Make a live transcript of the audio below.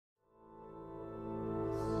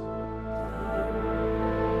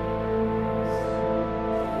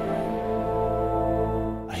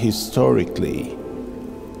historically,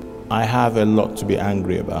 I have a lot to be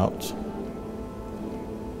angry about.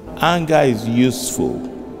 Anger is useful,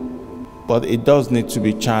 but it does need to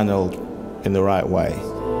be channeled in the right way.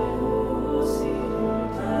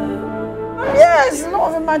 Yeah, there's a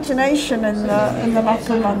lot of imagination in the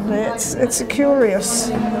Mappa Mundi. It's a curious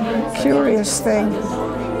thing.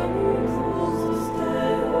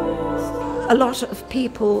 A lot of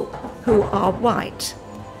people who are white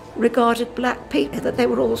regarded black people, that they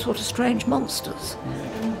were all sort of strange monsters.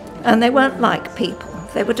 And they weren't like people,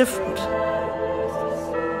 they were different.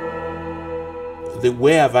 The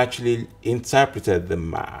way I've actually interpreted the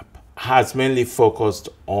map has mainly focused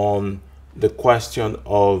on the question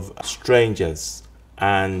of strangers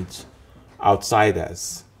and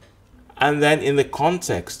outsiders. And then in the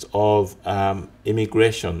context of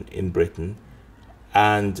immigration in Britain,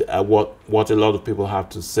 and what a lot of people have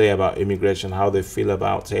to say about immigration, how they feel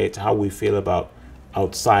about it, how we feel about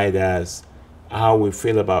outsiders, how we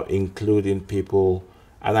feel about including people.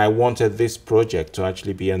 And I wanted this project to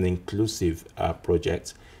actually be an inclusive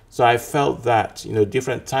project. So I felt that, you know,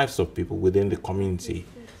 different types of people within the community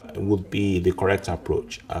would be the correct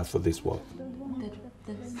approach for this work.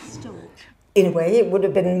 In a way, it would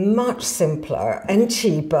have been much simpler and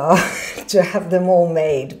cheaper to have them all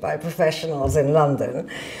made by professionals in London.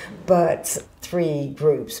 But 3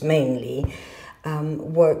 groups mainly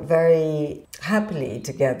worked very happily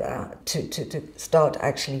together to start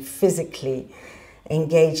actually physically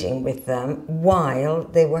engaging with them while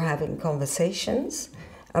they were having conversations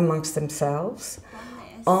amongst themselves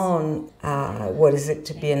on what is it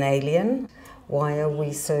to be an alien, why are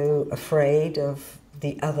we so afraid of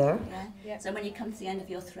the other. So when you come to the end of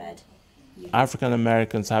your thread... African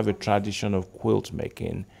Americans have a tradition of quilt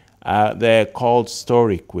making. They're called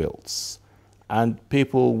story quilts. And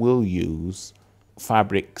people will use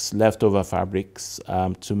fabrics, leftover fabrics,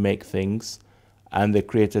 to make things. And they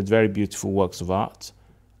created very beautiful works of art.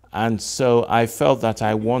 And so I felt that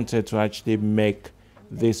I wanted to actually make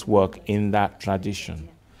this work in that tradition.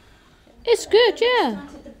 It's good, yeah.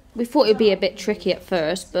 We thought it'd be a bit tricky at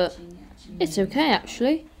first, but it's okay,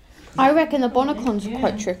 actually. I reckon the bonacons are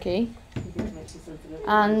quite tricky.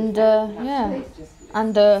 And, yeah,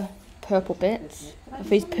 and the purple bits of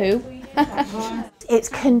his poo. It's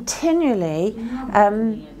continually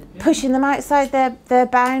pushing them outside their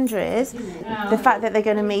boundaries. The fact that they're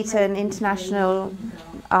going to meet an international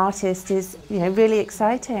artist is, you know, really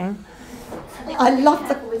exciting. I love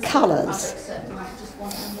the colours.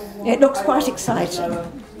 It looks quite exciting.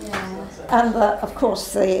 And of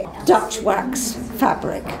course the Dutch wax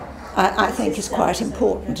fabric I think is quite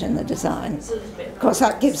important in the design, because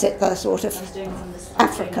that gives it the sort of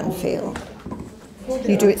African feel.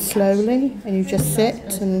 You do it slowly and you just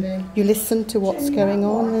sit and you listen to what's going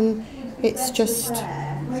on, and it's just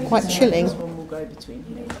quite chilling.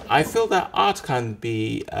 I feel that art can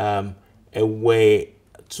be a way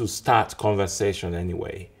to start conversation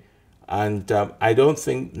anyway. And I don't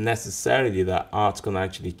think necessarily that art can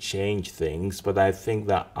actually change things, but I think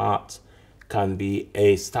that art can be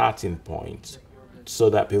a starting point so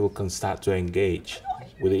that people can start to engage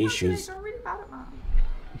with the issues.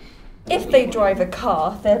 If they drive a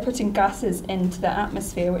car, they're putting gases into the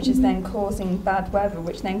atmosphere, which is then causing bad weather,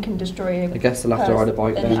 which then can destroy I guess they'll have to ride a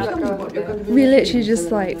bike then. We're literally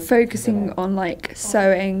just like focusing on like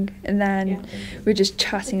sewing, and then we're just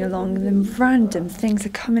chatting along, and then random things are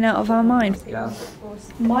coming out of our mind. Yeah.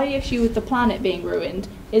 My issue with the planet being ruined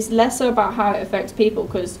is less so about how it affects people,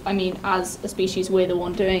 because I mean, as a species, we're the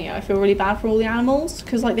one doing it. I feel really bad for all the animals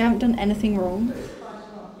because like they haven't done anything wrong.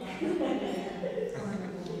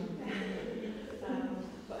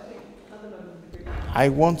 I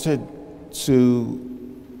wanted to,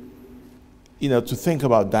 to think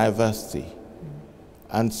about diversity.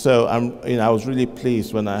 And so I was really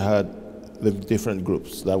pleased when I heard the different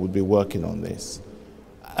groups that would be working on this.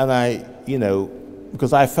 And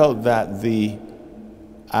because I felt that the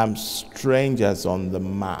strangers on the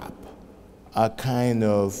map are kind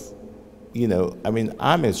of,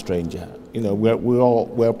 I'm a stranger. We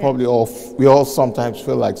all sometimes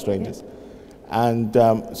feel like strangers. And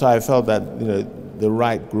so I felt that, the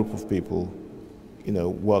right group of people,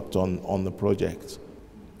 worked on the project.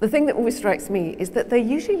 The thing that always strikes me is that they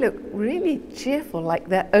usually look really cheerful, like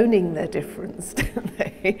they're owning their difference, don't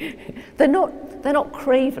they? They're not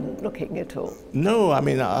craven looking at all. No,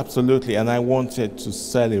 absolutely. And I wanted to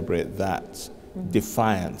celebrate that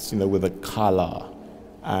defiance, with a color.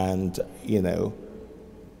 And,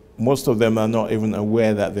 most of them are not even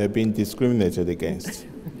aware that they're being discriminated against.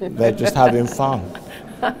 They're just having fun.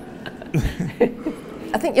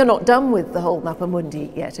 I think you're not done with the whole Mappa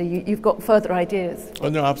Mundi yet. You've got further ideas. Oh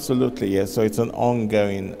no, absolutely, yes. So it's an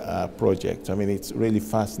ongoing project. I mean, it's really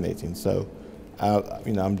fascinating. So,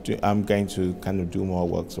 you know, I'm going to kind of do more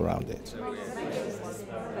works around it.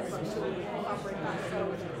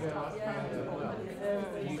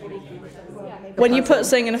 When you put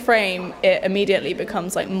something in a frame, it immediately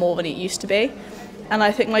becomes like more than it used to be. And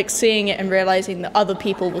I think like seeing it and realising that other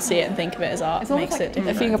people will see it and think of it as art makes it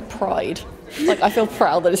different. A feeling of pride. Like I feel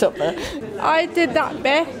proud that it's up there. I did that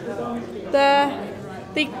bit, the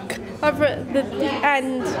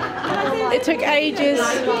end. It took ages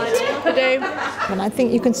to do. And I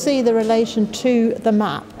think you can see the relation to the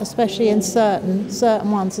map, especially in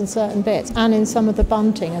certain ones and certain bits, and in some of the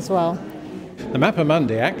bunting as well. The Mappa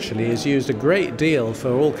Mundi actually is used a great deal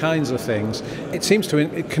for all kinds of things. It seems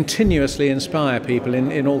to continuously inspire people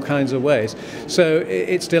in all kinds of ways. So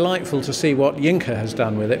it's delightful to see what Yinka has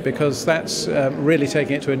done with it, because that's really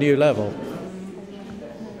taking it to a new level.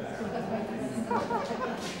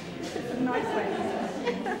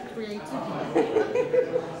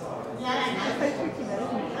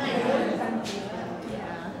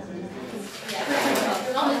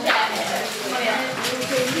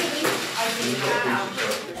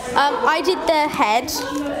 I did the head.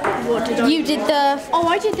 What did you did the Oh,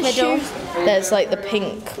 I did the middle. shoes. There's like the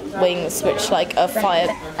pink wings, which like are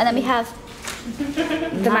fired. And then we have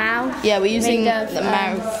the mouth. Yeah, we're using made of, the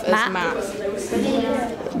mouth as map.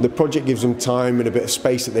 The project gives them time and a bit of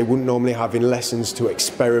space that they wouldn't normally have in lessons to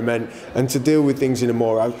experiment and to deal with things in a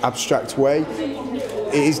more abstract way.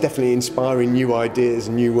 It is definitely inspiring new ideas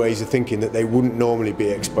and new ways of thinking that they wouldn't normally be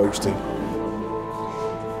exposed to.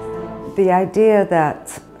 The idea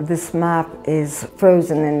that this map is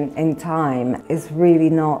frozen in time is really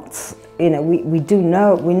not, you know, we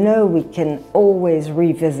know we can always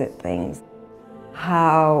revisit things.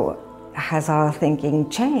 How has our thinking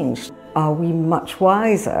changed? Are we much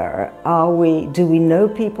wiser? Do we know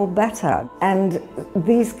people better? And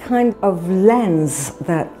these kind of lens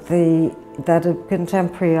that a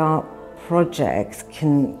contemporary art project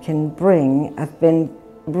can bring have been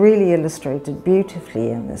really illustrated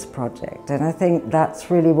beautifully in this project, and I think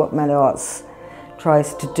that's really what Meadow Arts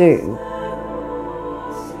tries to do.